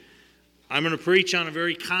I'm going to preach on a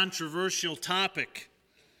very controversial topic.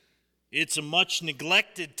 It's a much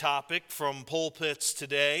neglected topic from pulpits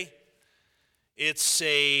today. It's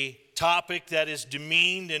a topic that is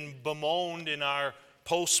demeaned and bemoaned in our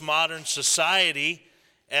postmodern society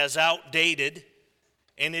as outdated.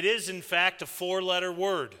 And it is, in fact, a four-letter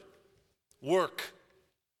word. Work.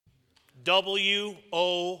 W-O-R-K.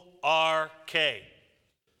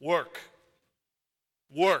 Work.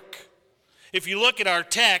 Work. If you look at our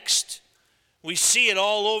text, we see it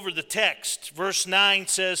all over the text. Verse 9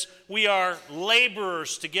 says, we are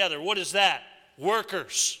laborers together. What is that?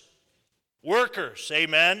 Workers. Workers.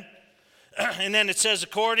 Amen. And then it says,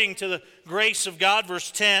 according to the grace of God,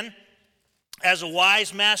 verse 10, as a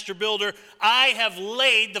wise master builder, I have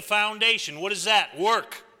laid the foundation. What is that?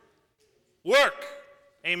 Work. Work.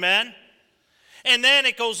 Amen. And then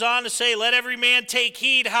it goes on to say, let every man take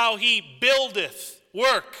heed how he buildeth.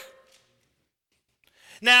 Work.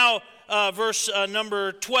 Now, verse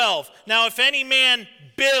number 12. Now, if any man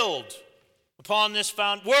build upon this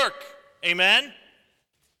work. Amen.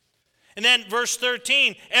 And then verse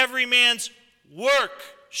 13. Every man's work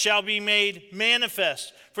shall be made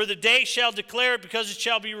manifest. For the day shall declare it, because it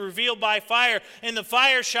shall be revealed by fire. And the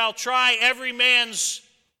fire shall try every man's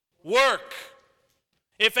work.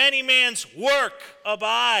 If any man's work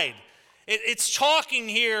abide. It's talking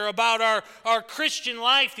here about our Christian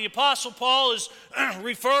life. The Apostle Paul is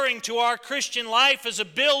referring to our Christian life as a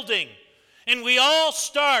building. And we all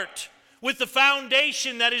start with the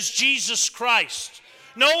foundation that is Jesus Christ.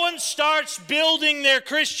 No one starts building their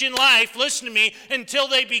Christian life, listen to me, until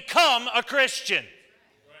they become a Christian.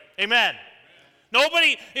 Amen.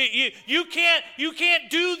 Nobody, you can't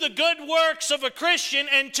do the good works of a Christian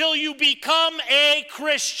until you become a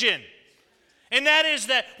Christian. And that is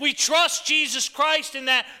that we trust Jesus Christ, and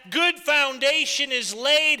that good foundation is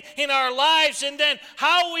laid in our lives. And then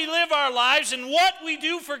how we live our lives and what we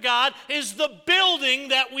do for God is the building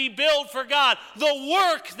that we build for God. The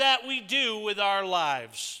work that we do with our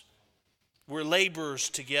lives. We're laborers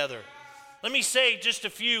together. Let me say just a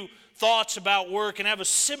few thoughts about work and have a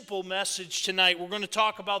simple message tonight. We're going to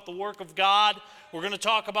talk about the work of God. We're going to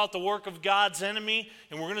talk about the work of God's enemy,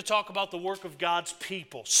 and we're going to talk about the work of God's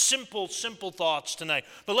people. Simple thoughts tonight.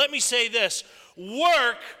 But let me say this.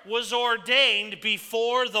 Work was ordained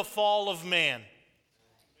before the fall of man.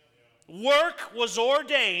 Work was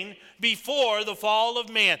ordained before the fall of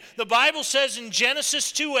man. The Bible says in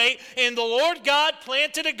Genesis 2:8, and the Lord God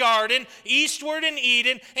planted a garden eastward in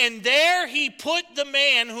Eden, and there he put the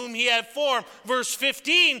man whom he had formed. Verse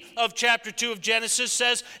 15 of chapter 2 of Genesis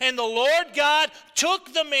says, and the Lord God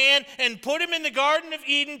took the man and put him in the Garden of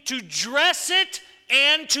Eden to dress it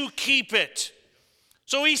and to keep it.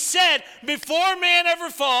 So he said, before man ever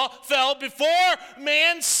fell, before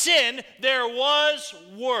man sinned, there was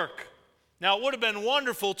work. Now, it would have been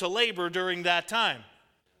wonderful to labor during that time.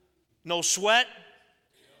 No sweat,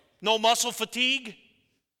 no muscle fatigue,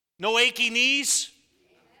 no achy knees.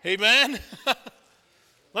 Amen?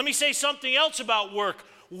 Let me say something else about work.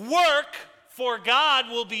 Work for God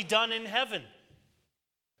will be done in heaven.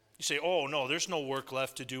 You say, oh, no, there's no work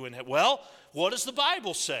left to do in heaven. Well, what does the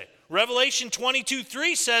Bible say? Revelation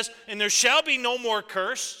 22:3 says, and there shall be no more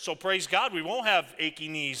curse. So praise God, we won't have achy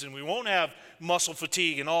knees and we won't have muscle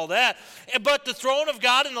fatigue and all that. But the throne of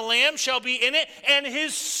God and the Lamb shall be in it, and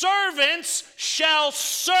his servants shall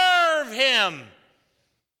serve him.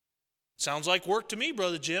 Sounds like work to me,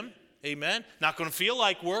 Brother Jim. Amen. Not going to feel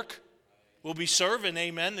like work. We'll be serving,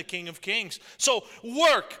 amen, the King of Kings. So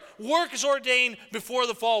work is ordained before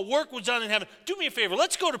the fall. Work was done in heaven. Do me a favor.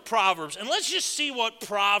 Let's go to Proverbs, and let's just see what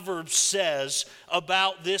Proverbs says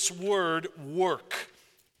about this word work.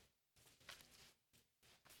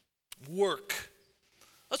 Work.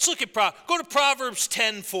 Let's look at go to Proverbs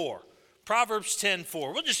 10:4. Proverbs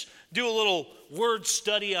 10:4. We'll just do a little word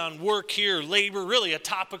study on work here, labor, really a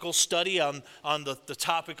topical study on the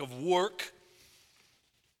topic of work.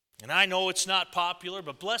 And I know it's not popular,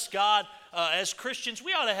 but bless God, as Christians,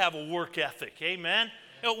 we ought to have a work ethic. Amen.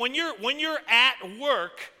 You know, when you're at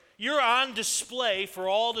work, you're on display for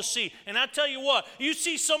all to see. And I tell you what, you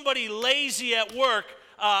see somebody lazy at work,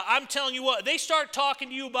 I'm telling you what, they start talking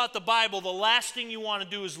to you about the Bible, the last thing you want to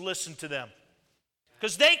do is listen to them.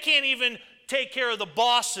 Because they can't even take care of the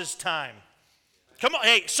boss's time. Come on,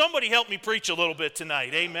 hey, somebody help me preach a little bit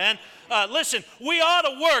tonight, amen? Listen, we ought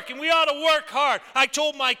to work, and we ought to work hard. I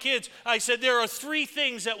told my kids, I said, there are 3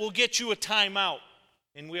 things that will get you a timeout.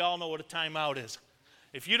 And we all know what a timeout is.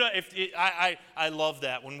 If you don't, I love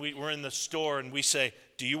that when we're in the store and we say,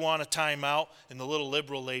 "Do you want a timeout?" And the little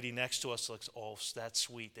liberal lady next to us looks, "Oh, that's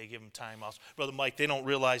sweet. They give them timeouts." Brother Mike, they don't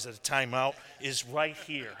realize that a timeout is right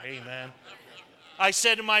here. Amen. I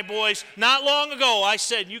said to my boys not long ago, I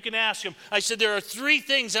said, you can ask them, I said, there are 3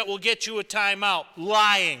 things that will get you a timeout: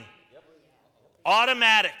 lying,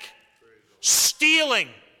 automatic, stealing,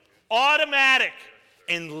 automatic,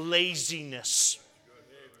 and laziness.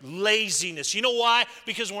 Laziness. You know why?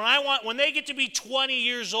 Because when they get to be 20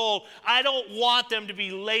 years old, I don't want them to be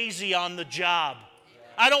lazy on the job.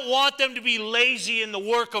 I don't want them to be lazy in the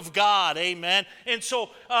work of God. Amen. And so,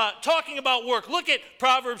 talking about work, look at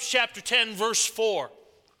Proverbs chapter 10, verse 4.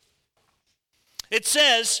 It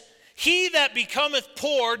says, "He that becometh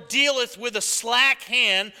poor dealeth with a slack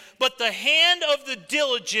hand, but the hand of the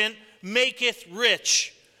diligent maketh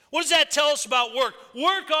rich." What does that tell us about work?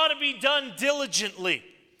 Work ought to be done diligently.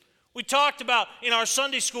 We talked about in our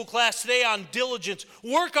Sunday school class today on diligence.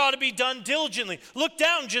 Work ought to be done diligently. Look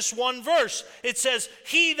down just one verse. It says,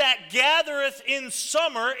 "He that gathereth in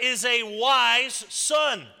summer is a wise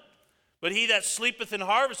son, but he that sleepeth in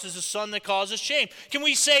harvest is a son that causes shame." Can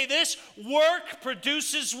we say this? Work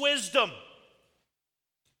produces wisdom.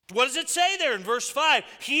 What does it say there in verse 5?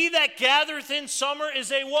 He that gathereth in summer is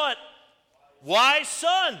a what? Wise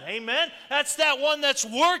son. Amen. That's that one that's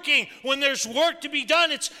working when there's work to be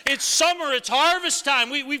done. It's summer, it's harvest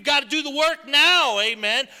time. We've got to do the work now.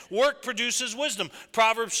 Amen. Work produces wisdom.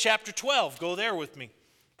 Proverbs chapter 12. Go there with me.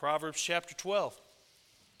 Proverbs chapter 12.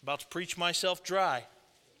 About to preach myself dry.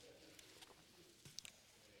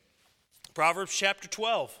 Proverbs chapter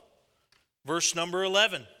 12, verse number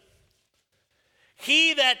 11.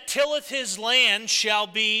 "He that tilleth his land shall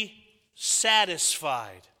be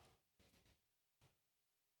satisfied."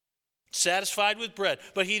 Satisfied with bread.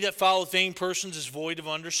 "But he that followeth vain persons is void of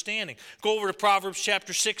understanding." Go over to Proverbs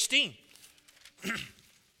chapter 16.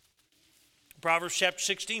 Proverbs chapter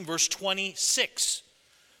 16, verse 26.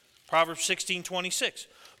 Proverbs 16, 26.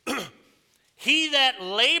 "He that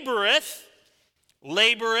laboreth,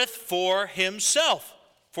 laboreth for himself,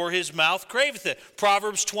 for his mouth craveth it."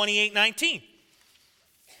 Proverbs 28, 19.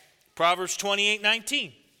 Proverbs 28,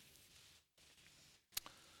 19.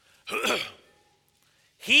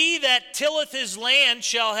 "He that tilleth his land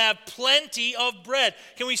shall have plenty of bread."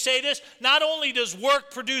 Can we say this? Not only does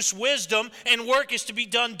work produce wisdom, and work is to be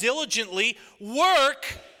done diligently,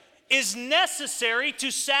 work is necessary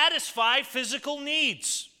to satisfy physical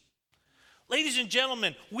needs. Ladies and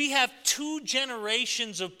gentlemen, we have 2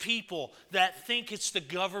 generations of people that think it's the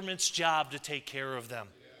government's job to take care of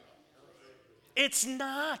them. It's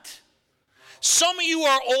not. Some of you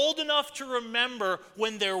are old enough to remember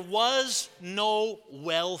when there was no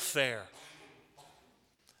welfare.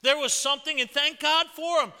 There was something, and thank God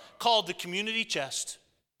for them, called the community chest.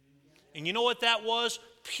 And you know what that was?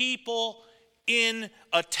 People in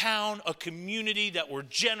a town, a community that were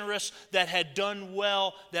generous, that had done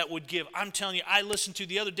well, that would give. I'm telling you, I listened to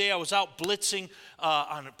the other day, I was out blitzing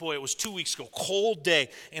it was 2 weeks ago, cold day,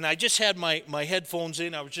 and I just had my headphones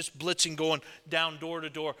in. I was just blitzing, going down door to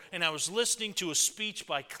door, and I was listening to a speech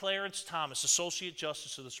by Clarence Thomas, Associate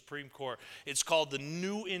Justice of the Supreme Court. It's called "The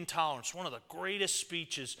New Intolerance," one of the greatest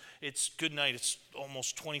speeches. It's good night. It's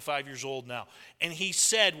almost 25 years old now. And he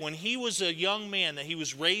said when he was a young man that he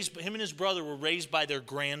was raised, him and his brother were raised by their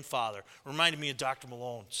grandfather. Reminded me of Dr.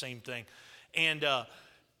 Malone, same thing. And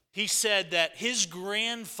he said that his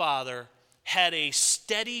grandfather had a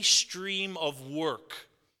steady stream of work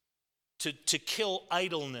to kill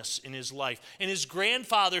idleness in his life. And his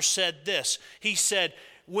grandfather said this. He said,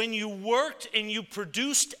 when you worked and you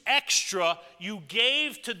produced extra, you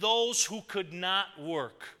gave to those who could not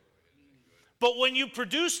work. But when you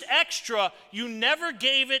produced extra, you never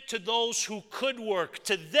gave it to those who could work.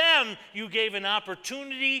 To them, you gave an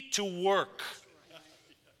opportunity to work.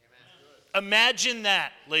 Imagine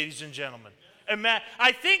that, ladies and gentlemen.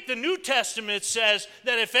 I think the New Testament says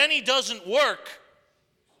that if any doesn't work,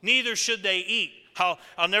 neither should they eat.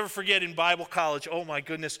 I'll never forget in Bible college, oh my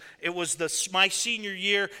goodness, it was my senior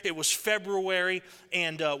year, it was February,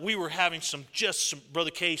 and we were having some,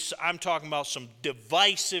 Brother Case, I'm talking about some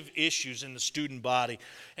divisive issues in the student body,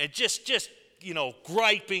 and just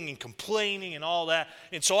griping and complaining and all that.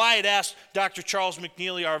 And so I had asked Dr. Charles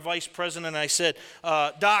McNeely, our vice president, and I said,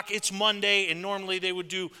 Doc, it's Monday, and normally they would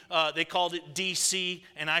do, they called it DC,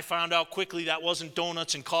 and I found out quickly that wasn't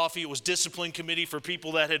donuts and coffee. It was discipline committee for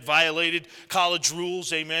people that had violated college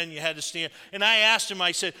rules. Amen. You had to stand. And I asked him,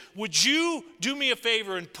 I said, would you do me a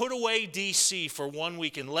favor and put away DC for 1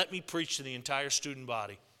 week and let me preach to the entire student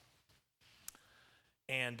body?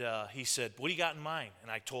 And he said, what do you got in mind?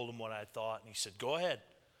 And I told him what I thought, and he said, go ahead.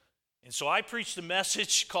 And so I preached a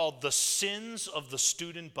message called The Sins of the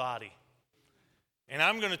Student Body. And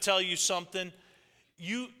I'm going to tell you something.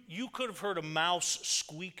 You could have heard a mouse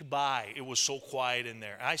squeak by. It was so quiet in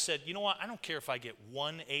there. And I said, you know what? I don't care if I get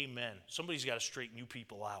one amen. Somebody's got to straighten you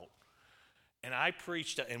people out. And I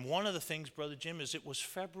preached, and one of the things, Brother Jim, is it was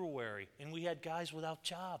February, and we had guys without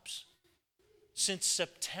jobs since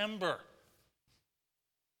September.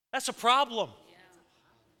 That's a problem.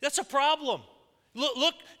 That's a problem.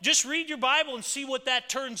 Look, just read your Bible and see what that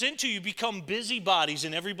turns into. You become busybodies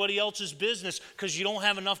in everybody else's business because you don't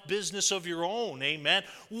have enough business of your own. Amen.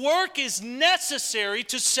 Work is necessary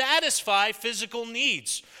to satisfy physical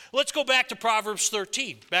needs. Let's go back to Proverbs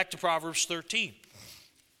 13. Back to Proverbs 13.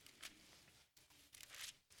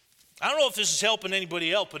 I don't know if this is helping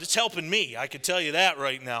anybody else, but it's helping me. I can tell you that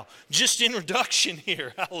right now. Just introduction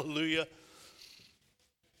here. Hallelujah.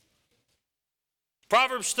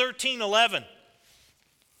 Proverbs 13:11.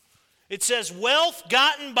 It says, wealth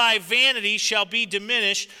gotten by vanity shall be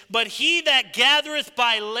diminished, but he that gathereth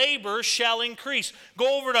by labor shall increase.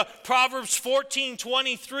 Go over to Proverbs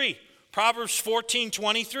 14:23. Proverbs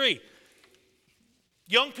 14:23.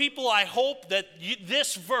 Young people, I hope that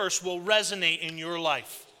this verse will resonate in your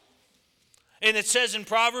life. And it says in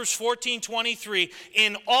Proverbs 14:23,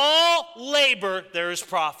 in all labor there is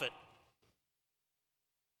profit.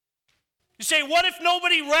 You say, what if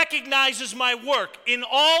nobody recognizes my work? In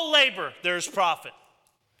all labor, there's profit.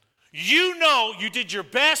 You know you did your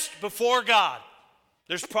best before God.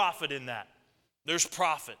 There's profit in that. There's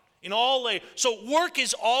profit. In all labor. So work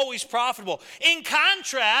is always profitable. In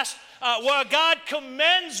contrast, while God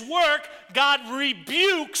commends work, God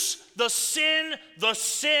rebukes the sin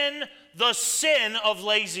of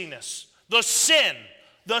laziness. The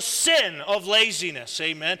sin of laziness.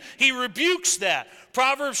 Amen. He rebukes that.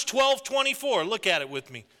 Proverbs 12:24. Look at it with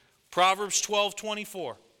me. Proverbs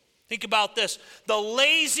 12:24. Think about this. The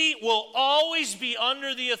lazy will always be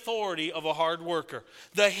under the authority of a hard worker.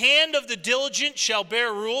 The hand of the diligent shall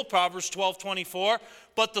bear rule. Proverbs 12:24.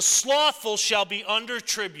 But the slothful shall be under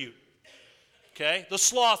tribute. Okay? The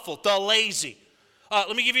slothful, the lazy.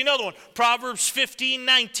 Let me give you another one. Proverbs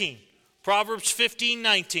 15:19. Proverbs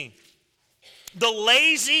 15:19. The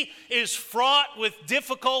lazy is fraught with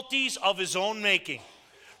difficulties of his own making.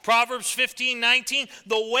 Proverbs 15:19.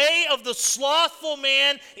 The way of the slothful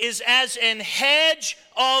man is as an hedge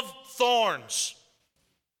of thorns.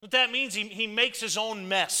 What that means, he makes his own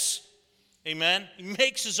mess. Amen? He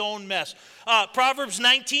makes his own mess. Proverbs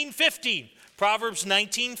 19:15. Proverbs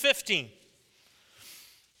 19:15.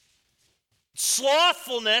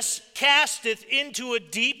 Slothfulness casteth into a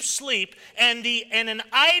deep sleep, and an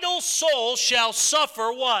idle soul shall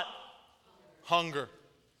suffer what? Hunger.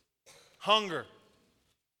 Hunger.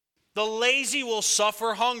 The lazy will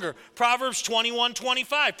suffer hunger. Proverbs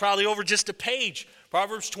 21:25, probably over just a page.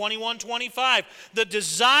 Proverbs 21:25. The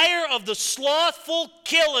desire of the slothful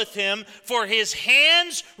killeth him, for his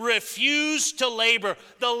hands refuse to labor.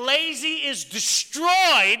 The lazy is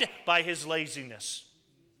destroyed by his laziness.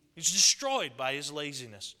 He's destroyed by his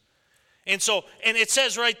laziness. And it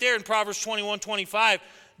says right there in Proverbs 21:25,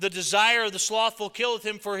 the desire of the slothful killeth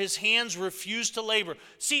him, for his hands refuse to labor.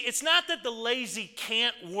 See, it's not that the lazy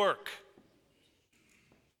can't work.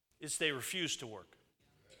 It's they refuse to work.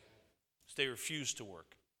 It's they refuse to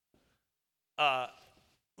work.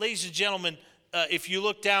 Ladies and gentlemen, if you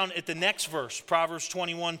look down at the next verse, Proverbs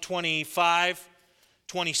 21:25,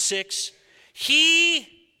 26,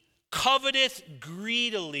 he coveteth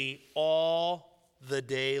greedily all the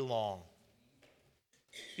day long.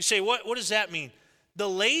 You say, what does that mean? The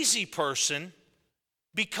lazy person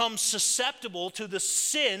becomes susceptible to the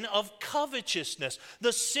sin of covetousness.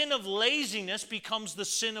 The sin of laziness becomes the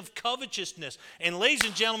sin of covetousness. And ladies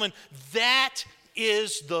and gentlemen, that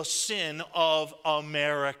is the sin of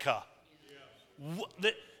America.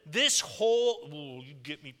 This whole, you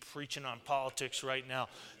get me preaching on politics right now.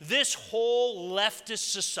 This whole leftist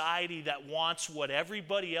society that wants what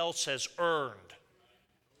everybody else has earned.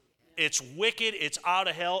 It's wicked, it's out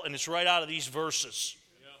of hell, and it's right out of these verses.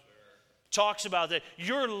 Talks about that.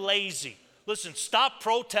 You're lazy. Listen, stop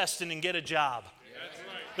protesting and get a job. That's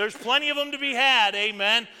right. There's plenty of them to be had,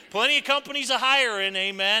 amen. Plenty of companies are hiring,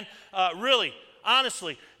 amen. Really,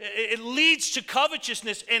 honestly, it leads to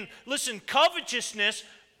covetousness. And listen, covetousness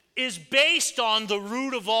is based on the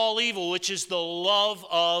root of all evil, which is the love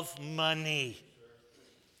of money.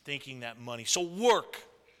 Thinking that money. So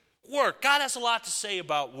Work. God has a lot to say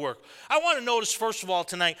about work. I want to notice, first of all,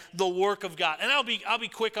 tonight, the work of God. And I'll be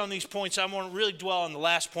quick on these points. I won't really dwell on the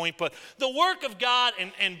last point. But the work of God,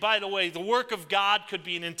 and by the way, the work of God could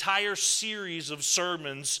be an entire series of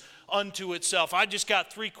sermons unto itself. I just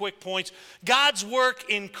got 3 quick points. God's work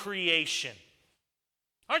in creation.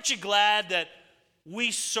 Aren't you glad that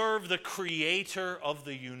we serve the creator of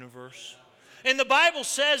the universe? And the Bible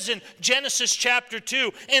says in Genesis chapter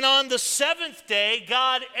 2, and on the 7th day,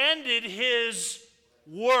 God ended his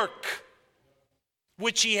work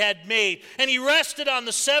which he had made. And he rested on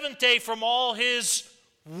the 7th day from all his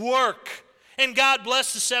work. And God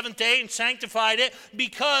blessed the 7th day and sanctified it,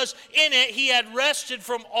 because in it he had rested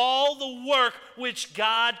from all the work which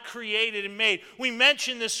God created and made. We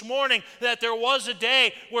mentioned this morning that there was a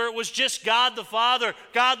day where it was just God the Father,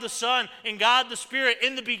 God the Son, and God the Spirit.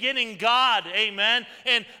 In the beginning, God, amen.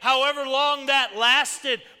 And however long that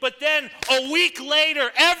lasted, but then a week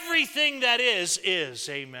later, everything that is,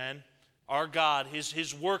 amen. Our God,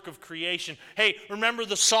 his work of creation. Hey, remember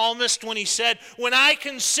the psalmist when he said, when I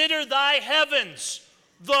consider thy heavens,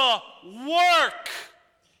 the work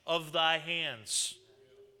of thy hands,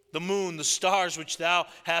 the moon, the stars which thou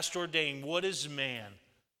hast ordained. What is man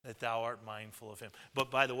that thou art mindful of him? But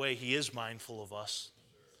by the way, he is mindful of us.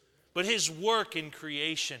 But his work in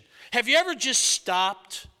creation. Have you ever just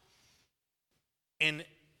stopped and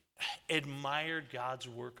admired God's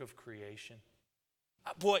work of creation?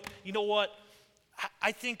 Boy, you know what?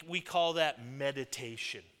 I think we call that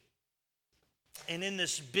meditation. And in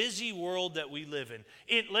this busy world that we live in,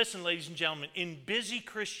 listen, ladies and gentlemen, in busy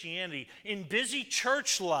Christianity, in busy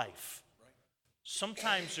church life,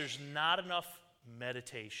 sometimes there's not enough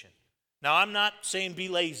meditation. Now, I'm not saying be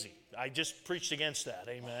lazy. I just preached against that,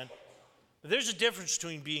 amen. But there's a difference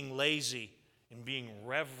between being lazy and being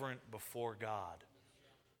reverent before God.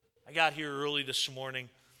 I got here early this morning.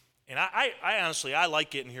 And I honestly, I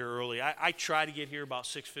like getting here early. I try to get here about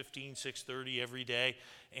 6:15, 6:30 every day.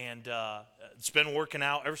 And it's been working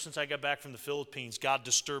out ever since I got back from the Philippines. God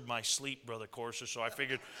disturbed my sleep, Brother Corser. So I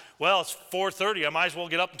figured, well, it's 4:30. I might as well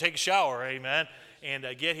get up and take a shower, amen, and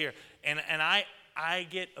get here. And I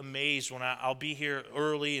get amazed when I'll be here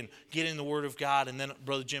early and get in the Word of God. And then,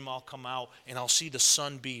 Brother Jim, I'll come out and I'll see the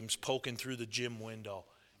sunbeams poking through the gym window.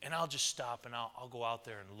 And I'll just stop and I'll go out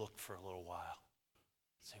there and look for a little while.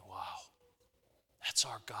 Say, wow, that's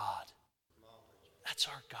our God. That's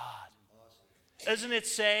our God. Doesn't it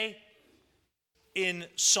say in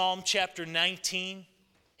Psalm chapter 19,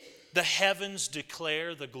 the heavens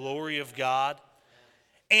declare the glory of God,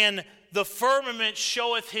 and the firmament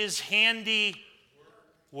showeth his handy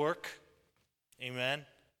work. Amen.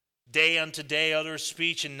 Day unto day uttereth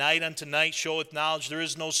speech, and night unto night showeth knowledge. There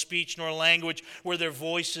is no speech nor language where their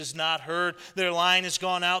voice is not heard. Their line has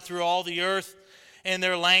gone out through all the earth. And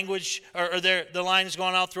their language, the line has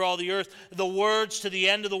gone out through all the earth. The words to the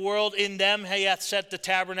end of the world, in them he hath set the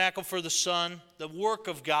tabernacle for the sun. The work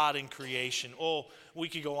of God in creation. Oh, we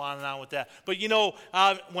could go on and on with that. But you know,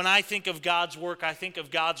 when I think of God's work, I think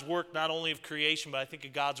of God's work not only of creation, but I think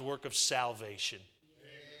of God's work of salvation.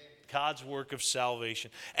 God's work of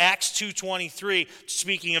salvation. Acts 2:23,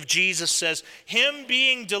 speaking of Jesus, says, him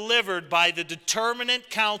being delivered by the determinate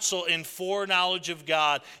counsel and foreknowledge of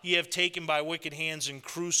God, ye have taken by wicked hands and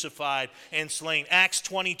crucified and slain. Acts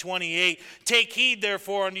 20:28, take heed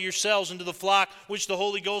therefore unto yourselves and to the flock which the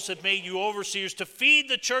Holy Ghost hath made you overseers, to feed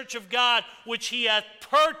the church of God which he hath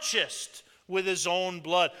purchased with his own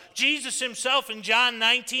blood. Jesus himself in John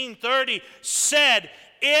 19:30 said,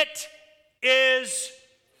 it is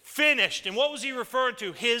finished. And what was he referring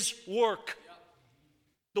to? His work.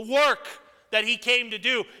 The work that he came to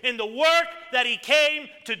do. And the work that he came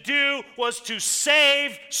to do was to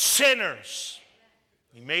save sinners.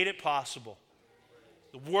 He made it possible.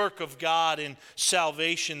 The work of God in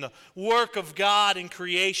salvation, the work of God in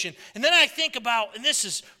creation. And then I think about, and this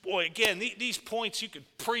is, boy, again, these points, you could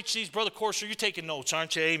preach these. Brother Corser, you're taking notes,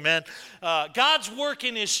 aren't you? Amen. God's work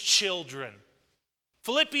in his children.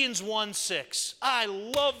 Philippians 1:6. I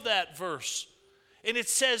love that verse. And it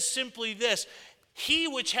says simply this, he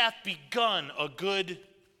which hath begun a good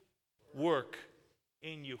work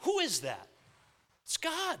in you. Who is that? It's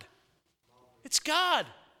God. It's God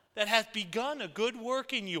that hath begun a good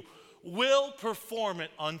work in you, will perform it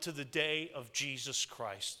unto the day of Jesus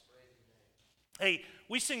Christ. Hey,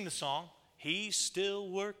 we sing the song, he's still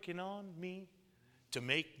working on me to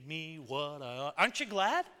make me what I ought. Aren't you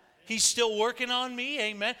glad? He's still working on me,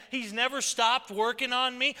 amen. He's never stopped working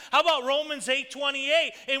on me. How about Romans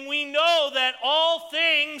 8:28? And we know that all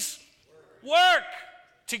things work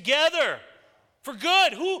together for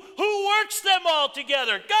good. Who works them all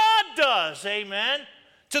together? God does, amen.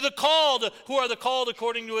 To the called, who are the called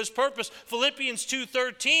according to his purpose. Philippians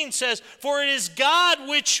 2:13 says, for it is God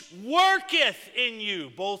which worketh in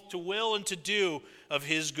you, both to will and to do of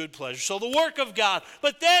his good pleasure. So the work of God.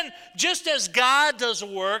 But then, just as God does a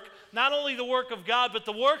work, not only the work of God, but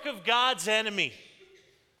the work of God's enemy.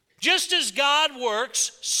 Just as God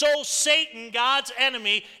works, so Satan, God's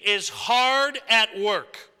enemy, is hard at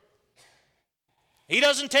work. He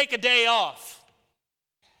doesn't take a day off.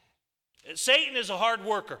 Satan is a hard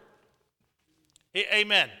worker.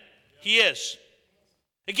 Amen. He is.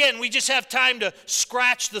 Again, we just have time to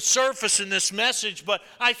scratch the surface in this message, but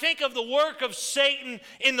I think of the work of Satan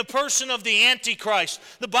in the person of the Antichrist.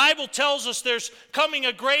 The Bible tells us there's coming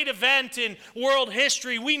a great event in world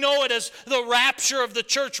history. We know it as the rapture of the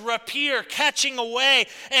church, rapture, catching away.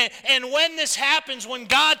 And when this happens, when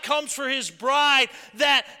God comes for his bride,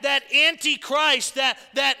 that Antichrist,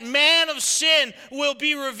 that man of sin will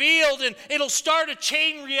be revealed, and it'll start a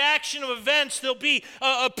chain reaction of events. There'll be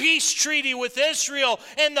a peace treaty with Israel.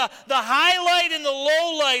 And the highlight and the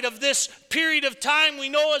lowlight of this period of time we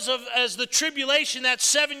know as the tribulation, that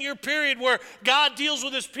 7-year period where God deals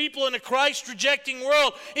with his people in a Christ-rejecting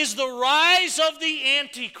world, is the rise of the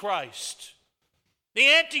Antichrist. The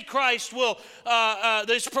Antichrist will,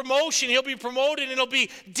 this promotion, he'll be promoted and he'll be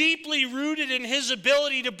deeply rooted in his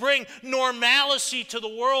ability to bring normalcy to the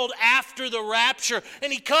world after the rapture.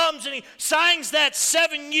 And he comes and he signs that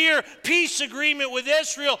 7-year peace agreement with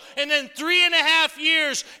Israel. And then 3.5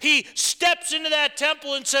 years, he steps into that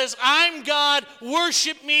temple and says, I'm God,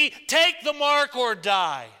 worship me, take the mark or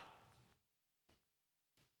die.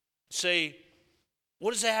 Say,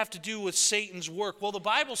 what does that have to do with Satan's work? Well, the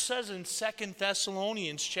Bible says in 2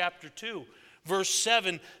 Thessalonians chapter 2, verse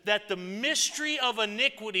 7, that the mystery of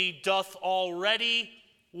iniquity doth already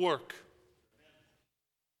work.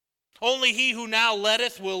 Only he who now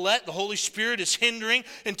letteth will let. The Holy Spirit is hindering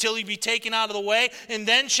until he be taken out of the way. And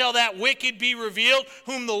then shall that wicked be revealed,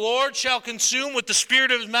 whom the Lord shall consume with the spirit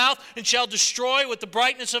of his mouth, and shall destroy with the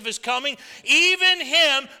brightness of his coming. Even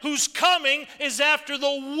him whose coming is after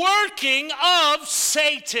the working of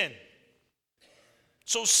Satan.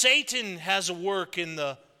 So Satan has a work in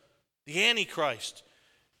the Antichrist.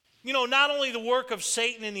 You know, not only the work of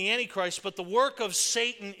Satan in the Antichrist, but the work of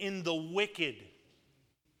Satan in the wicked.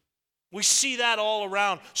 We see that all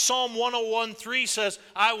around. Psalm 101:3 says,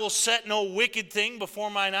 I will set no wicked thing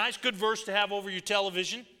before mine eyes. Good verse to have over your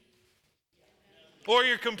television or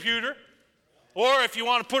your computer, or if you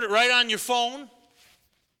want to put it right on your phone.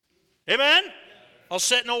 Amen? I'll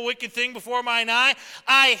set no wicked thing before mine eye.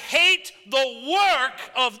 I hate the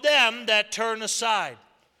work of them that turn aside.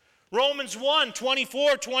 Romans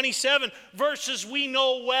 1:24-27, verses we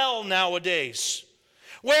know well nowadays.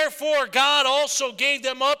 Wherefore God also gave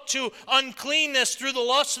them up to uncleanness through the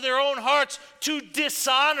lust of their own hearts, to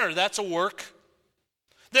dishonor, that's a work,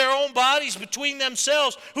 their own bodies between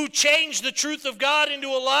themselves, who changed the truth of God into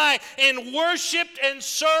a lie, and worshiped and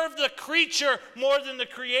served the creature more than the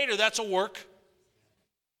Creator, that's a work.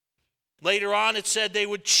 Later on it said they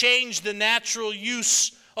would change the natural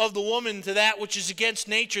use of the woman to that which is against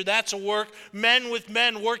nature. That's a work. Men with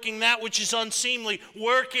men working that which is unseemly.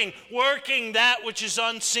 Working that which is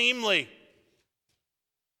unseemly.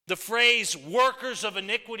 The phrase workers of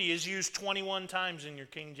iniquity is used 21 times in your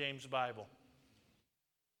King James Bible.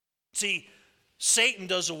 See, Satan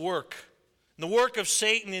does a work. And the work of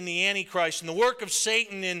Satan in the Antichrist, and the work of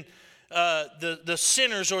Satan in the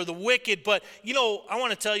sinners or the wicked. But, you know, I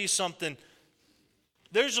want to tell you something.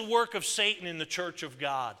 There's a work of Satan in the church of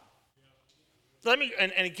God.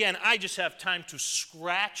 And again, I just have time to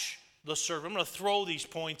scratch the surface. I'm going to throw these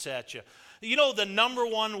points at you. You know, the number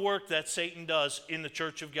one work that Satan does in the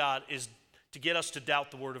church of God is to get us to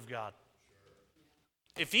doubt the Word of God.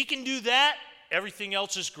 If he can do that, everything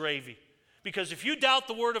else is gravy. Because if you doubt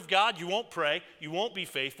the Word of God, you won't pray, you won't be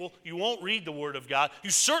faithful, you won't read the Word of God, you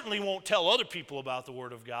certainly won't tell other people about the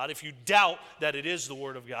Word of God if you doubt that it is the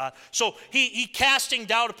Word of God. So he casting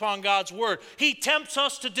doubt upon God's Word. He tempts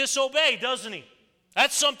us to disobey, doesn't he?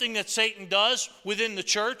 That's something that Satan does within the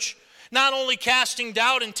church. Not only casting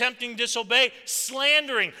doubt and tempting to disobey,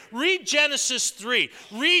 slandering. Read Genesis 3.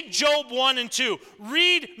 Read Job 1 and 2.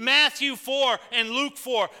 Read Matthew 4 and Luke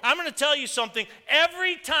 4. I'm going to tell you something.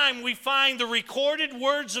 Every time we find the recorded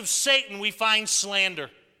words of Satan, we find slander.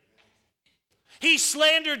 He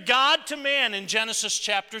slandered God to man in Genesis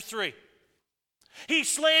chapter 3. He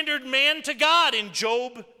slandered man to God in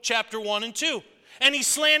Job chapter 1 and 2. And he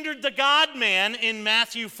slandered the God-man in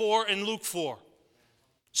Matthew 4 and Luke 4.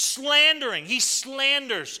 Slandering. He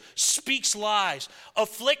slanders, speaks lies.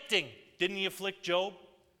 Afflicting. Didn't he afflict Job?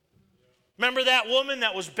 Remember that woman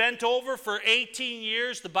that was bent over for 18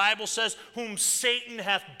 years? The Bible says, whom Satan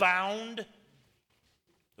hath bound,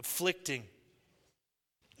 afflicting.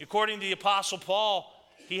 According to the Apostle Paul,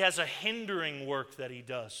 he has a hindering work that he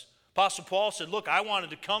does. Apostle Paul said, look, I wanted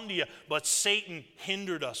to come to you, but Satan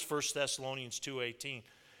hindered us, 1 Thessalonians 2:18.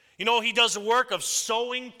 You know, he does the work of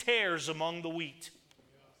sowing tares among the wheat.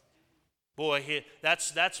 Boy,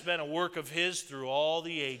 that's been a work of his through all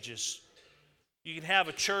the ages. You can have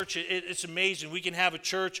a church, it's amazing. We can have a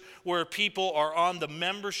church where people are on the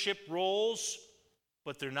membership rolls,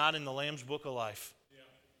 but they're not in the Lamb's Book of Life.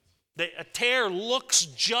 A tare looks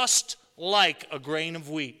just like a grain of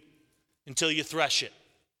wheat until you thresh it,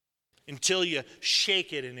 until you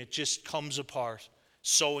shake it and it just comes apart.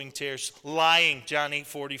 Sowing tares, lying, John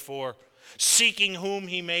 8:44, seeking whom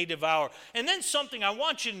he may devour. And then something I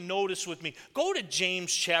want you to notice with me. Go to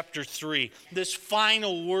James chapter 3, this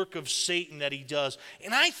final work of Satan that he does.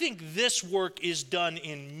 And I think this work is done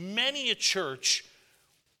in many a church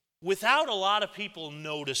without a lot of people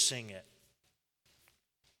noticing it.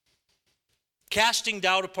 Casting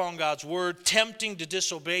doubt upon God's word, tempting to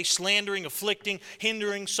disobey, slandering, afflicting,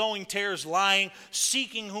 hindering, sowing tares, lying,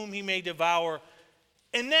 seeking whom he may devour,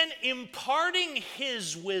 and then imparting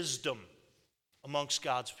his wisdom amongst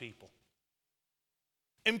God's people.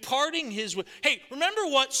 Imparting his wisdom. Hey, remember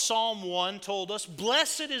what Psalm 1 told us?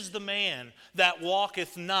 Blessed is the man that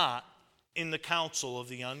walketh not in the counsel of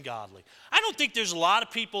the ungodly. I don't think there's a lot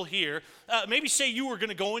of people here, maybe say you were going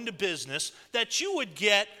to go into business, that you would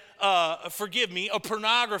get a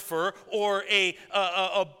pornographer or a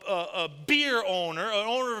beer owner, an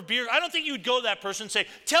owner of beer. I don't think you would go to that person and say,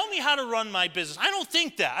 tell me how to run my business. I don't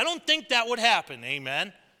think that would happen,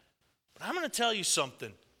 amen? But I'm going to tell you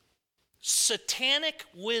something. Satanic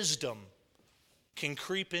wisdom can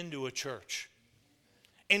creep into a church.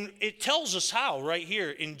 And it tells us how right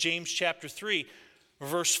here in James chapter 3,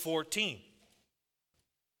 verse 14.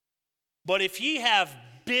 But if ye have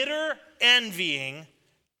bitter envying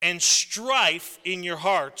and strife in your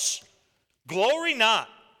hearts, glory not,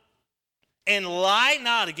 and lie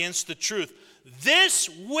not against the truth. This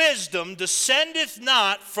wisdom descendeth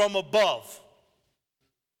not from above.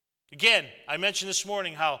 Again, I mentioned this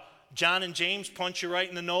morning how John and James punch you right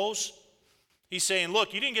in the nose. He's saying,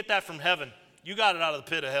 look, you didn't get that from heaven. You got it out of the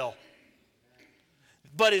pit of hell.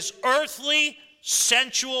 But is earthly,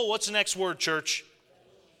 sensual, what's the next word, church?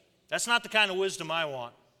 That's not the kind of wisdom I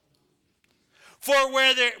want. For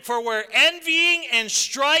where envying and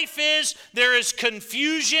strife is, there is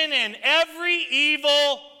confusion and every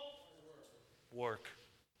evil work.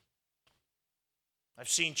 I've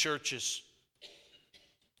seen churches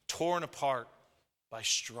torn apart by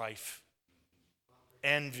strife,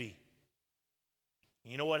 envy.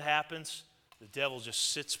 You know what happens? The devil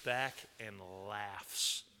just sits back and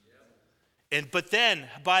laughs. But then,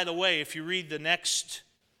 by the way, if you read the next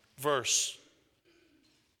verse,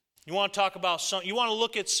 you want to talk about you want to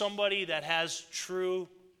look at somebody that has true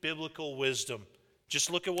biblical wisdom.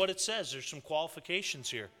 Just look at what it says. There's some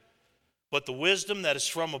qualifications here. But the wisdom that is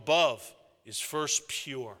from above is first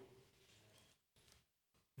pure,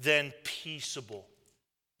 then peaceable,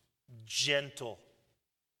 gentle,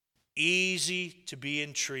 easy to be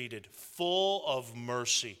entreated, full of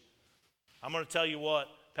mercy. I'm going to tell you what,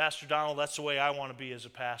 Pastor Donald, that's the way I want to be as a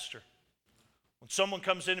pastor. When someone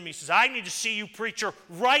comes in to me and says, I need to see you, preacher,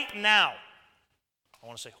 right now, I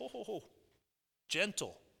want to say, ho, ho, ho.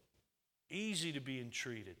 Gentle, easy to be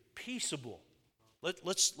entreated, peaceable.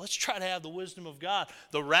 Let's try to have the wisdom of God.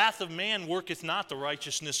 The wrath of man worketh not the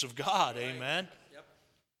righteousness of God. Right. Amen? Yep.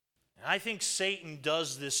 And I think Satan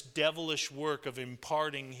does this devilish work of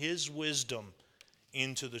imparting his wisdom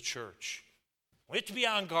into the church. We have to be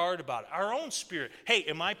on guard about it. Our own spirit. Hey,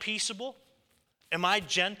 am I peaceable? Am I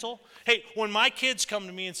gentle? Hey, when my kids come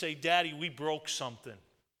to me and say, Daddy, we broke something,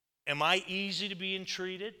 am I easy to be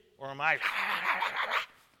entreated? Or am I...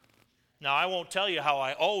 Now, I won't tell you how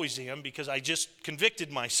I always am because I just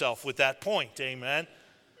convicted myself with that point, amen?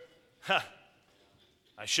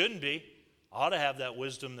 I shouldn't be. I ought to have that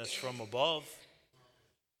wisdom that's from above.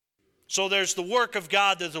 So there's the work of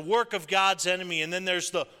God, there's the work of God's enemy, and then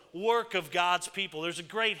there's the work of God's people. There's a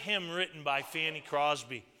great hymn written by Fanny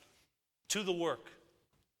Crosby. To the work.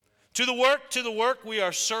 To the work, we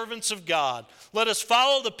are servants of God. Let us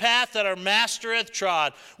follow the path that our Master hath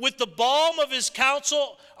trod. With the balm of his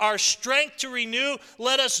counsel, our strength to renew,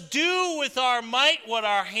 let us do with our might what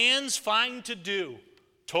our hands find to do.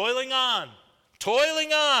 Toiling on,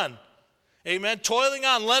 Amen. Toiling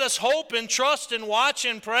on, let us hope and trust and watch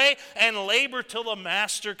and pray and labor till the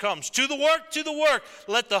master comes. To the work,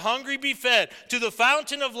 let the hungry be fed. To the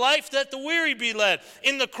fountain of life, let the weary be led.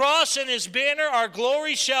 In the cross and his banner, our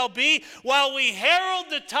glory shall be. While we herald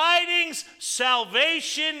the tidings,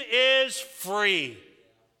 salvation is free.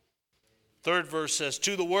 Third verse says,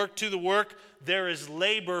 to the work, there is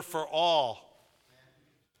labor for all.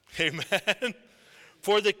 Amen.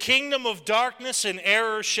 For the kingdom of darkness and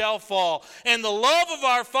error shall fall, and the love of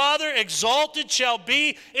our Father exalted shall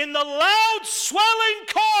be. In the loud swelling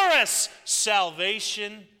chorus,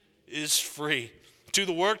 salvation is free. To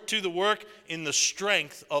the work, in the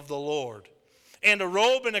strength of the Lord. And a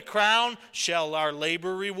robe and a crown shall our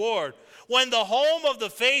labor reward. When the home of the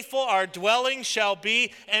faithful our dwelling shall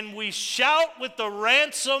be, and we shout with the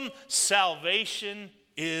ransom, salvation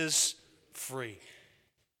is free.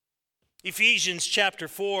 Ephesians chapter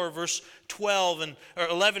 4, verse 11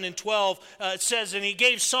 and 12, it says, and he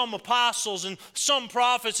gave some apostles and some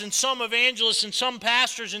prophets and some evangelists and some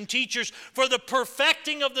pastors and teachers for the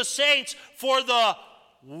perfecting of the saints, for the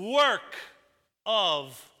work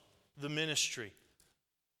of the ministry.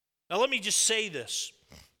 Now let me just say this.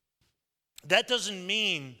 That doesn't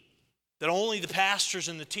mean that only the pastors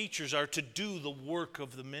and the teachers are to do the work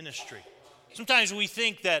of the ministry. Sometimes we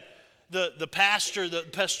think that the pastor, the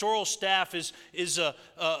pastoral staff is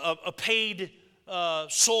a paid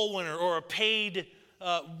soul winner or a paid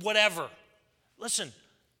whatever. Listen,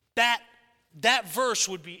 that verse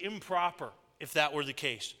would be improper if that were the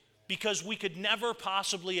case, because we could never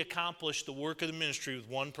possibly accomplish the work of the ministry with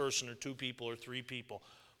one person or two people or three people,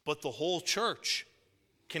 but the whole church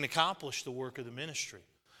can accomplish the work of the ministry.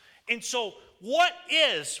 And so what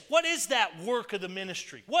is that work of the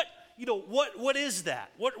ministry? What is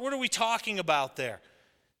that? What are we talking about there?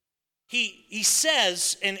 He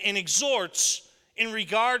says and exhorts in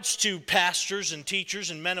regards to pastors and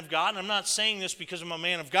teachers and men of God. And I'm not saying this because I'm a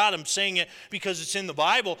man of God. I'm saying it because it's in the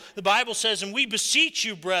Bible. The Bible says, and we beseech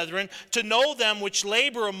you, brethren, to know them which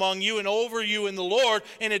labor among you and over you in the Lord,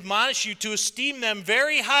 and admonish you to esteem them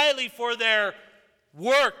very highly for their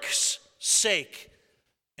work's sake.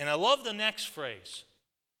 And I love the next phrase.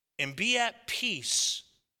 And be at peace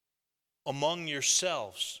among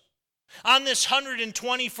yourselves. On this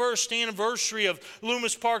 121st anniversary of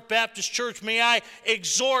Loomis Park Baptist Church, may I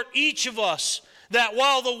exhort each of us that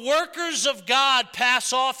while the workers of God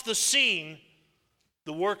pass off the scene,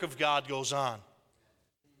 the work of God goes on.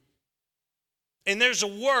 And there's a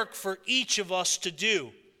work for each of us to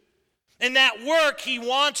do. And that work he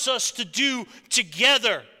wants us to do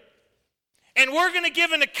together. And we're going to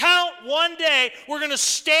give an account one day. We're going to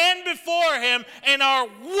stand before him, and our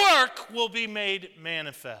work will be made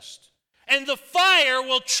manifest. And the fire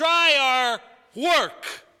will try our work.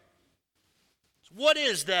 What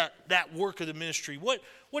is that work of the ministry? What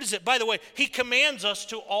is it? By the way, he commands us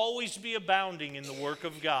to always be abounding in the work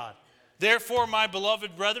of God. Therefore, my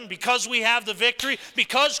beloved brethren, because we have the victory,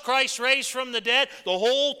 because Christ raised from the dead, the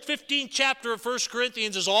whole 15th chapter of 1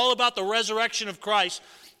 Corinthians is all about the resurrection of Christ.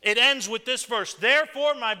 It ends with this verse,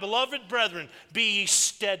 therefore, my beloved brethren, be ye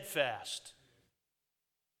steadfast.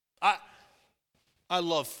 I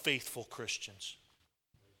love faithful Christians.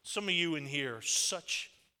 Some of you in here are such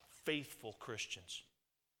faithful Christians.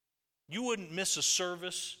 You wouldn't miss a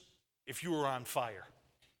service if you were on fire.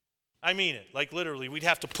 I mean it, like literally, we'd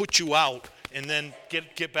have to put you out and then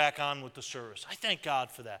get back on with the service. I thank God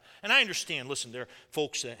for that. And I understand, listen, there are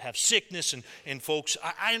folks that have sickness and folks,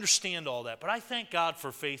 I understand all that. But I thank God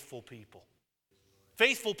for faithful people.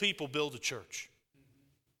 Faithful people build a church.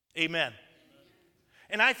 Amen.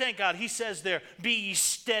 And I thank God, he says there, be ye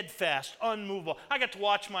steadfast, unmovable. I got to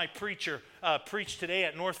watch my preacher preach today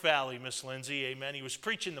at North Valley, Miss Lindsay, amen. He was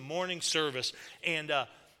preaching the morning service, and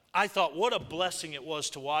I thought what a blessing it was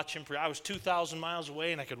to watch him preach. I was 2,000 miles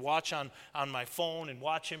away, and I could watch on my phone and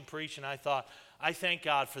watch him preach, and I thought, I thank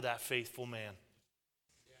God for that faithful man.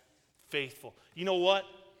 Yeah. Faithful. You know what,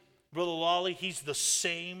 Brother Lawley, he's the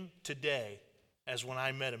same today as when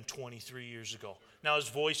I met him 23 years ago. Now his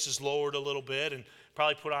voice is lowered a little bit and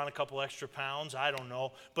probably put on a couple extra pounds, I don't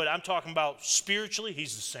know. But I'm talking about spiritually,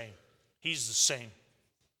 he's the same. He's the same.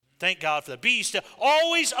 Thank God for that. Be still,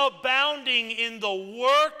 always abounding in the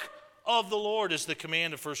work of the Lord is the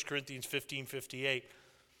command of 1 Corinthians 15:58.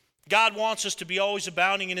 God wants us to be always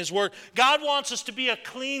abounding in his work. God wants us to be a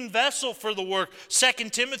clean vessel for the work.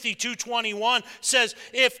 2 Timothy 2:21 says,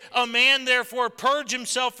 if a man therefore purge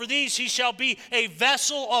himself for these, he shall be a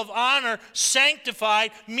vessel of honor,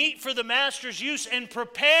 sanctified, meet for the master's use, and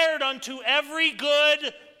prepared unto every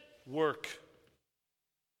good work.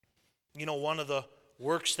 You know, one of the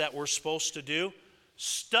works that we're supposed to do,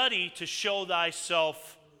 Study to show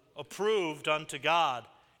thyself approved unto God,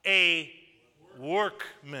 a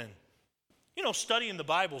workman. You know, studying the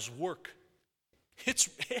Bible's work. It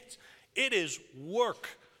is work.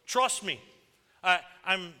 Trust me.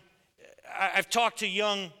 I've talked to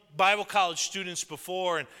young Bible college students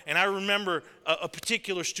before, and I remember a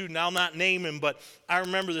particular student. I'll not name him, but I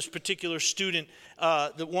remember this particular student.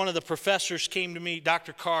 That one of the professors came to me,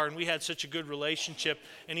 Dr. Carr, and we had such a good relationship.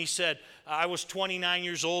 And he said, I was 29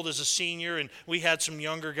 years old as a senior, and we had some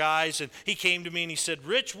younger guys. And he came to me and he said,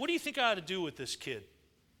 Rich, what do you think I ought to do with this kid?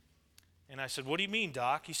 And I said, what do you mean,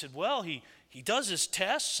 Doc? He said, well, he does his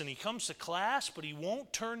tests and he comes to class, but he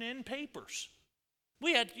won't turn in papers.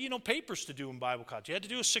 We had, papers to do in Bible college. You had to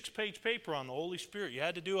do a 6-page paper on the Holy Spirit. You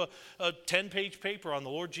had to do a 10-page paper on the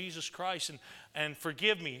Lord Jesus Christ. And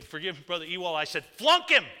forgive me, Brother Ewald. I said, flunk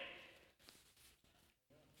him.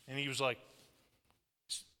 And he was like,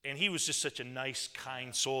 and he was just such a nice,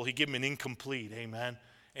 kind soul. He'd give him an incomplete, amen.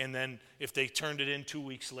 And then if they turned it in 2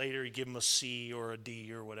 weeks later, he'd give him a C or a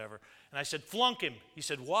D or whatever. And I said, flunk him. He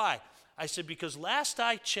said, why? I said, because last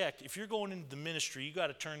I checked, if you're going into the ministry, you got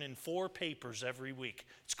to turn in 4 papers every week.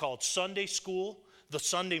 It's called Sunday School, the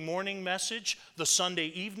Sunday morning message, the Sunday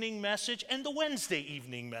evening message, and the Wednesday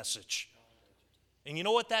evening message. And you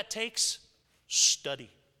know what that takes? Study.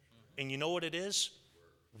 And you know what it is?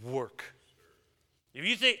 Work. If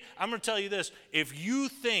you think, I'm going to tell you this, if you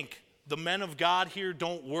think the men of God here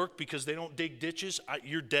don't work because they don't dig ditches,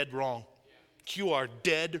 you're dead wrong. You are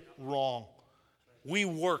dead wrong. We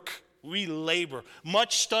work. We labor.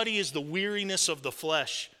 Much study is the weariness of the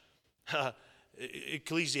flesh,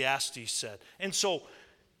 Ecclesiastes said. And so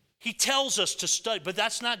he tells us to study, but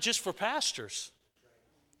that's not just for pastors.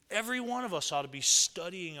 Every one of us ought to be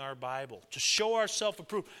studying our Bible to show ourselves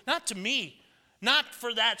approved. Not to me, not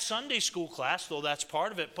for that Sunday school class, though that's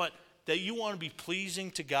part of it, but that you want to be pleasing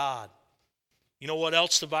to God. You know what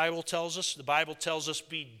else the Bible tells us? The Bible tells us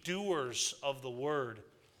be doers of the word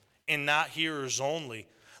and not hearers only.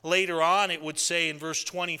 Later on, it would say in verse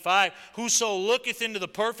 25, whoso looketh into the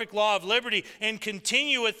perfect law of liberty and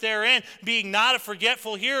continueth therein, being not a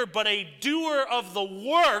forgetful hearer, but a doer of the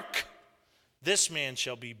work, this man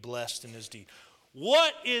shall be blessed in his deed.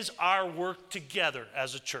 What is our work together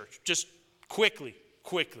as a church? Just quickly.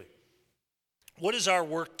 What is our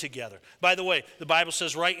work together? By the way, the Bible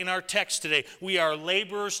says right in our text today, we are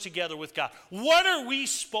laborers together with God. What are we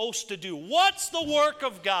supposed to do? What's the work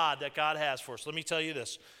of God that God has for us? Let me tell you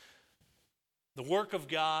this. The work of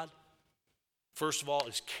God, first of all,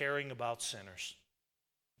 is caring about sinners.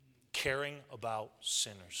 Caring about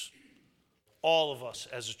sinners. All of us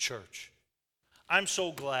as a church. I'm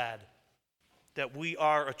so glad that we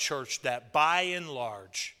are a church that by and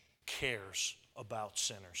large cares about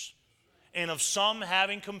sinners. And of some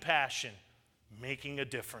having compassion, making a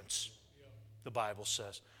difference, the Bible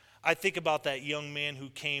says. I think about that young man who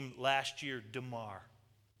came last year, Damar.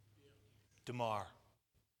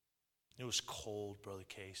 It was cold, Brother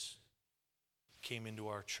Case. Came into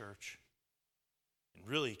our church. And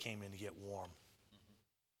really he came in to get warm.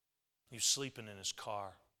 He was sleeping in his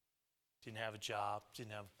car. Didn't have a job,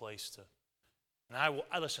 didn't have a place to. And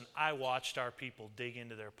I watched our people dig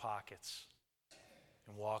into their pockets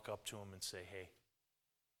and walk up to him and say, hey,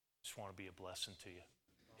 just want to be a blessing to you.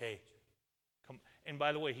 Hey, come. And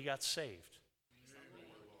by the way, he got saved.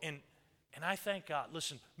 And I thank God.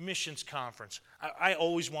 Listen, missions conference. I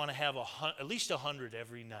always want to have at least 100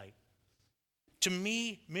 every night. To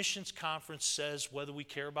me, missions conference says whether we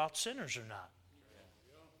care about sinners or not.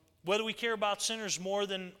 Whether we care about sinners more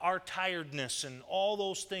than our tiredness and all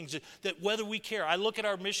those things. That whether we care. I look at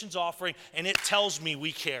our missions offering and it tells me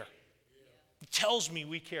we care. It tells me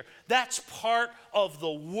we care. That's part of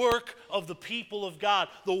the work of the people of God,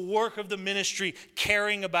 the work of the ministry,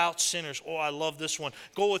 caring about sinners. Oh, I love this one.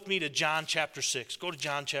 Go with me to John chapter 6. Go to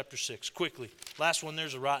John chapter 6 quickly. Last one,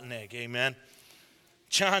 there's a rotten egg. Amen.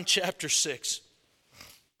 John chapter 6.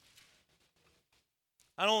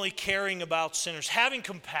 Not only caring about sinners, having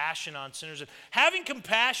compassion on sinners. Having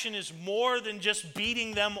compassion is more than just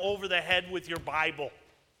beating them over the head with your Bible.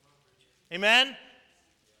 Amen?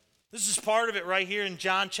 This is part of it right here in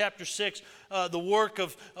John chapter 6, the work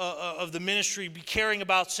of the ministry, be caring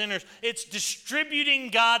about sinners. It's distributing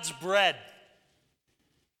God's bread.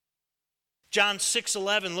 John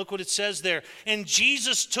 6:11, look what it says there. And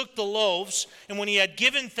Jesus took the loaves, and when he had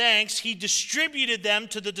given thanks, he distributed them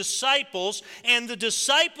to the disciples, and the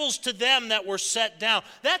disciples to them that were set down.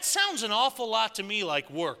 That sounds an awful lot to me like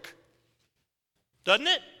work. Doesn't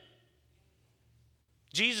it?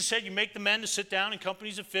 Jesus said you make the men to sit down in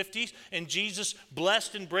companies of 50s, and Jesus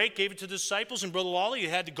blessed and brake, gave it to the disciples, and Brother Lawley, you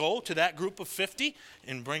had to go to that group of 50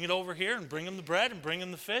 and bring it over here and bring them the bread and bring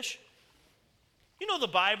them the fish. You know, the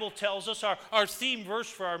Bible tells us, our theme verse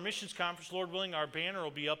for our missions conference, Lord willing, our banner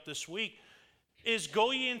will be up this week, is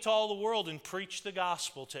go ye into all the world and preach the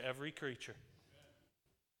gospel to every creature.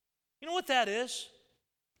 You know what that is?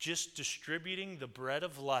 Just distributing the bread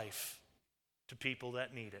of life to people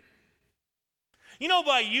that need it. You know,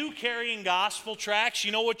 by you carrying gospel tracts,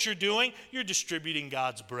 you know what you're doing? You're distributing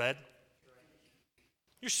God's bread.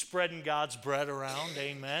 You're spreading God's bread around,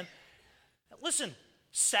 amen. Listen,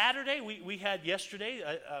 Saturday, we had yesterday,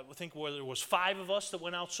 I think where there was 5 of us that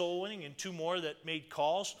went out soul winning and 2 more that made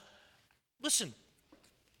calls. Listen,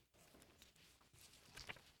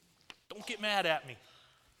 don't get mad at me.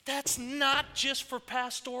 That's not just for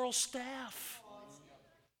pastoral staff.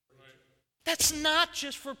 That's not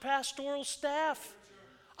just for pastoral staff.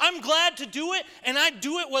 I'm glad to do it, and I'd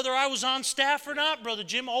do it whether I was on staff or not, Brother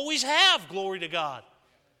Jim. Always have, glory to God.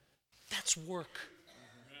 That's work.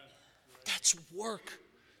 That's work.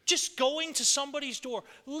 Just going to somebody's door.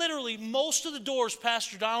 Literally, most of the doors,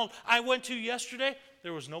 Pastor Donald, I went to yesterday,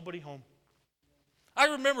 there was nobody home. I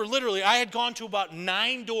remember literally, I had gone to about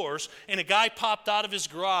 9 doors, and a guy popped out of his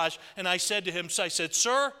garage, and I said to him,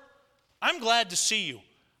 sir, I'm glad to see you.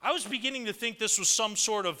 I was beginning to think this was some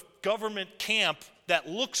sort of government camp that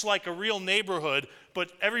looks like a real neighborhood,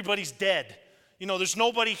 but everybody's dead. You know, there's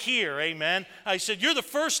nobody here, amen. I said, you're the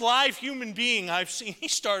first live human being I've seen. He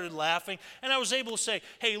started laughing, and I was able to say,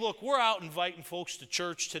 hey, look, we're out inviting folks to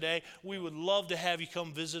church today. We would love to have you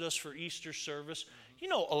come visit us for Easter service. You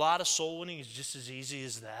know, a lot of soul winning is just as easy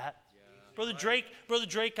as that. Brother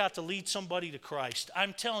Drake got to lead somebody to Christ.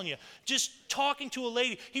 I'm telling you, just talking to a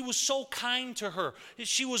lady, he was so kind to her.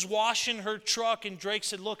 She was washing her truck, and Drake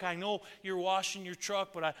said, look, I know you're washing your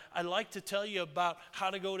truck, but I'd like to tell you about how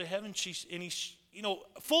to go to heaven. He's, you know,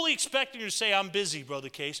 fully expecting her to say, I'm busy, Brother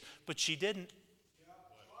Case, but she didn't.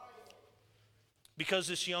 Because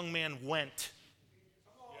this young man went.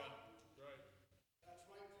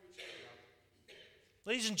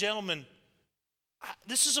 Ladies and gentlemen,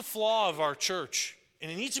 this is a flaw of our church,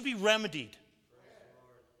 and it needs to be remedied.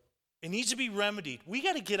 It needs to be remedied. We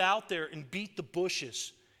got to get out there and beat the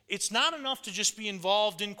bushes. It's not enough to just be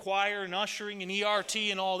involved in choir and ushering and ERT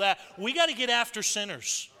and all that. We got to get after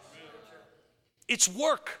sinners. It's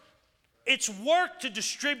work. It's work to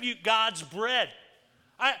distribute God's bread.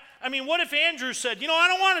 I mean, what if Andrew said, I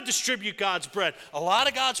don't want to distribute God's bread? A lot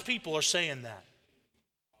of God's people are saying that.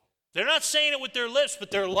 They're not saying it with their lips,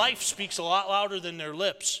 but their life speaks a lot louder than their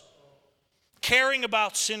lips. Caring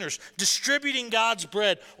about sinners, distributing God's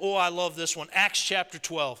bread. Oh, I love this one. Acts chapter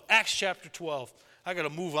 12. Acts chapter 12. I got to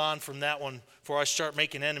move on from that one before I start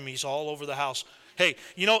making enemies all over the house. Hey,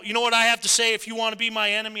 you know what I have to say if you want to be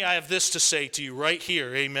my enemy? I have this to say to you right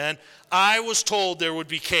here, amen. I was told there would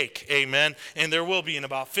be cake, amen, and there will be in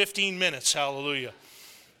about 15 minutes, hallelujah.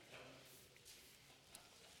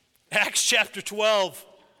 Acts chapter 12.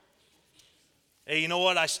 Hey, you know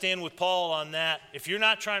what? I stand with Paul on that. If you're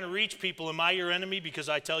not trying to reach people, am I your enemy because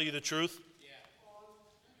I tell you the truth?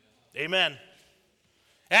 Yeah. Amen.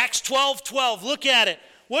 Acts 12:12. Look at it.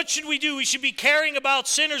 What should we do? We should be caring about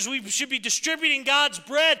sinners. We should be distributing God's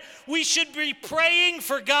bread. We should be praying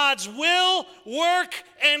for God's will, work,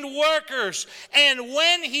 and workers. And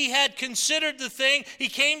when he had considered the thing, he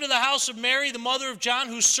came to the house of Mary, the mother of John,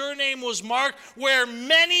 whose surname was Mark, where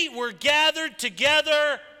many were gathered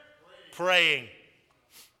together praying.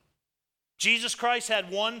 Jesus Christ had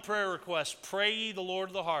one prayer request. Pray ye the Lord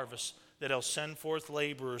of the harvest, that he'll send forth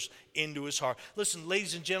laborers into his heart. Listen,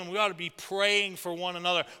 ladies and gentlemen, we ought to be praying for one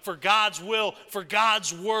another, for God's will, for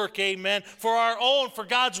God's work, amen. For our own, for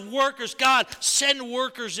God's workers. God, send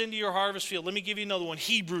workers into your harvest field. Let me give you another one.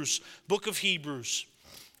 Hebrews, book of Hebrews.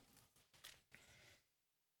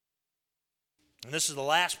 And this is the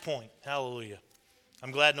last point. Hallelujah.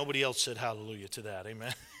 I'm glad nobody else said hallelujah to that,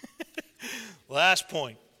 amen. Last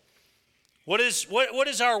point. What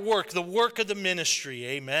is our work? The work of the ministry,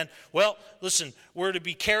 amen. Well, listen, we're to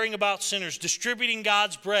be caring about sinners, distributing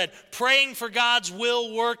God's bread, praying for God's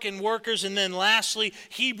will, work, and workers, and then lastly,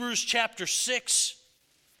 Hebrews chapter 6.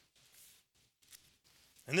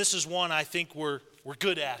 And this is one I think we're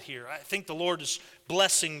good at here. I think the Lord is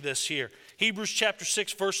blessing this here. Hebrews chapter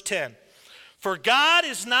 6, verse 10. For God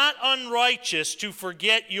is not unrighteous to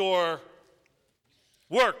forget your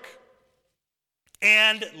work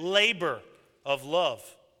and labor of love,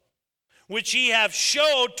 which ye have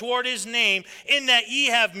showed toward his name, in that ye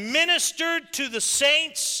have ministered to the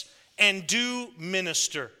saints and do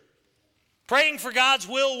minister. Praying for God's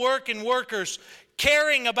will, work, and workers.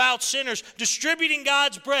 caring about sinners, distributing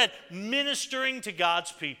God's bread, ministering to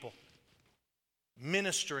God's people.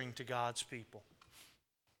 Ministering to God's people.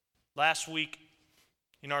 Last week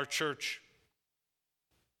in our church,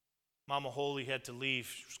 Mama Holy had to leave.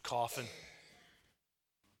 She was coughing.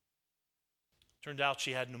 Turned out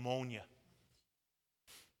she had pneumonia.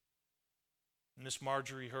 And Miss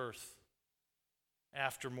Marjorie Hirth,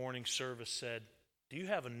 after morning service, said, "Do you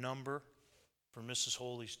have a number for Mrs.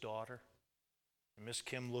 Holy's daughter?" And Miss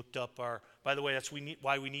Kim looked up by the way, that's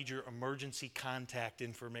why we need your emergency contact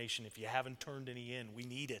information. If you haven't turned any in, we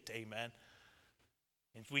need it, amen.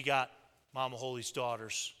 And we got Mama Holy's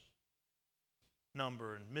daughter's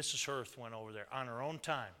number, and Mrs. Hirth went over there on her own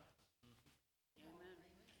time.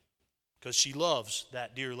 Because she loves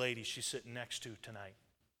that dear lady she's sitting next to tonight.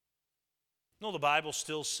 The Bible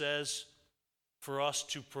still says for us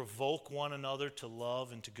to provoke one another to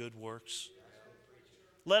love and to good works.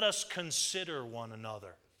 Let us consider one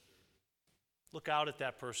another. Look out at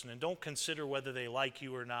that person and don't consider whether they like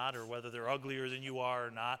you or not, or whether they're uglier than you are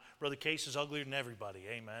or not. Brother Case is uglier than everybody,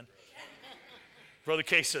 amen. Brother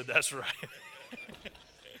Case said that's right.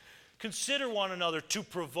 Consider one another to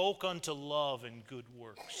provoke unto love and good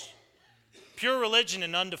works. Pure religion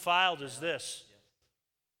and undefiled is this: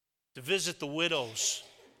 to visit the widows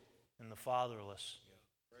and the fatherless.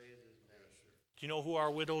 Do you know who our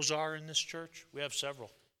widows are in this church? We have several.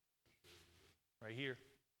 Right here.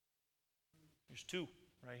 There's two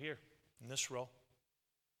right here in this row.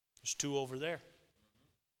 There's two over there.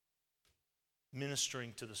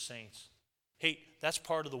 Ministering to the saints. Hey, that's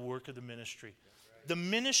part of the work of the ministry. The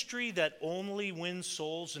ministry that only wins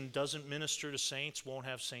souls and doesn't minister to saints won't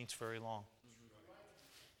have saints very long.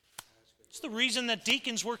 It's the reason that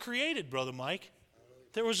deacons were created, Brother Mike.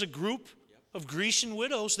 There was a group of Grecian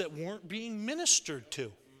widows that weren't being ministered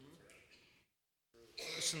to.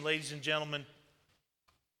 Listen, ladies and gentlemen,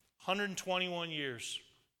 121 years.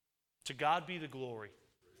 To God be the glory.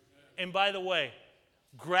 And by the way,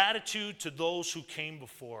 gratitude to those who came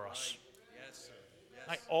before us. Yes, sir. Yes.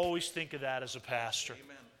 I always think of that as a pastor.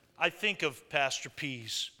 Amen. I think of Pastor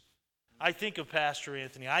Pease. I think of Pastor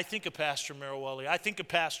Anthony. I think of Pastor Merowelli. I think of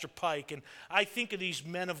Pastor Pike. And I think of these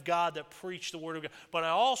men of God that preach the Word of God. But I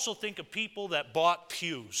also think of people that bought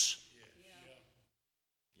pews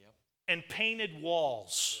and painted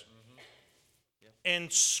walls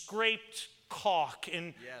and scraped caulk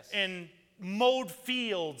and mowed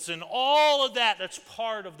fields and all of that. That's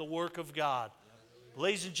part of the work of God.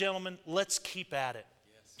 Ladies and gentlemen, let's keep at it.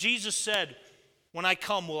 Jesus said, "When I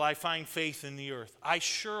come, will I find faith in the earth?" I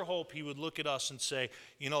sure hope he would look at us and say,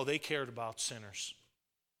 you know, they cared about sinners.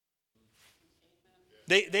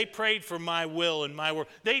 They prayed for my will and my work.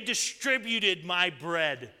 They distributed my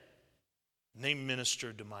bread. And they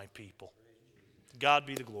ministered to my people. To God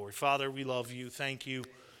be the glory. Father, we love you. Thank you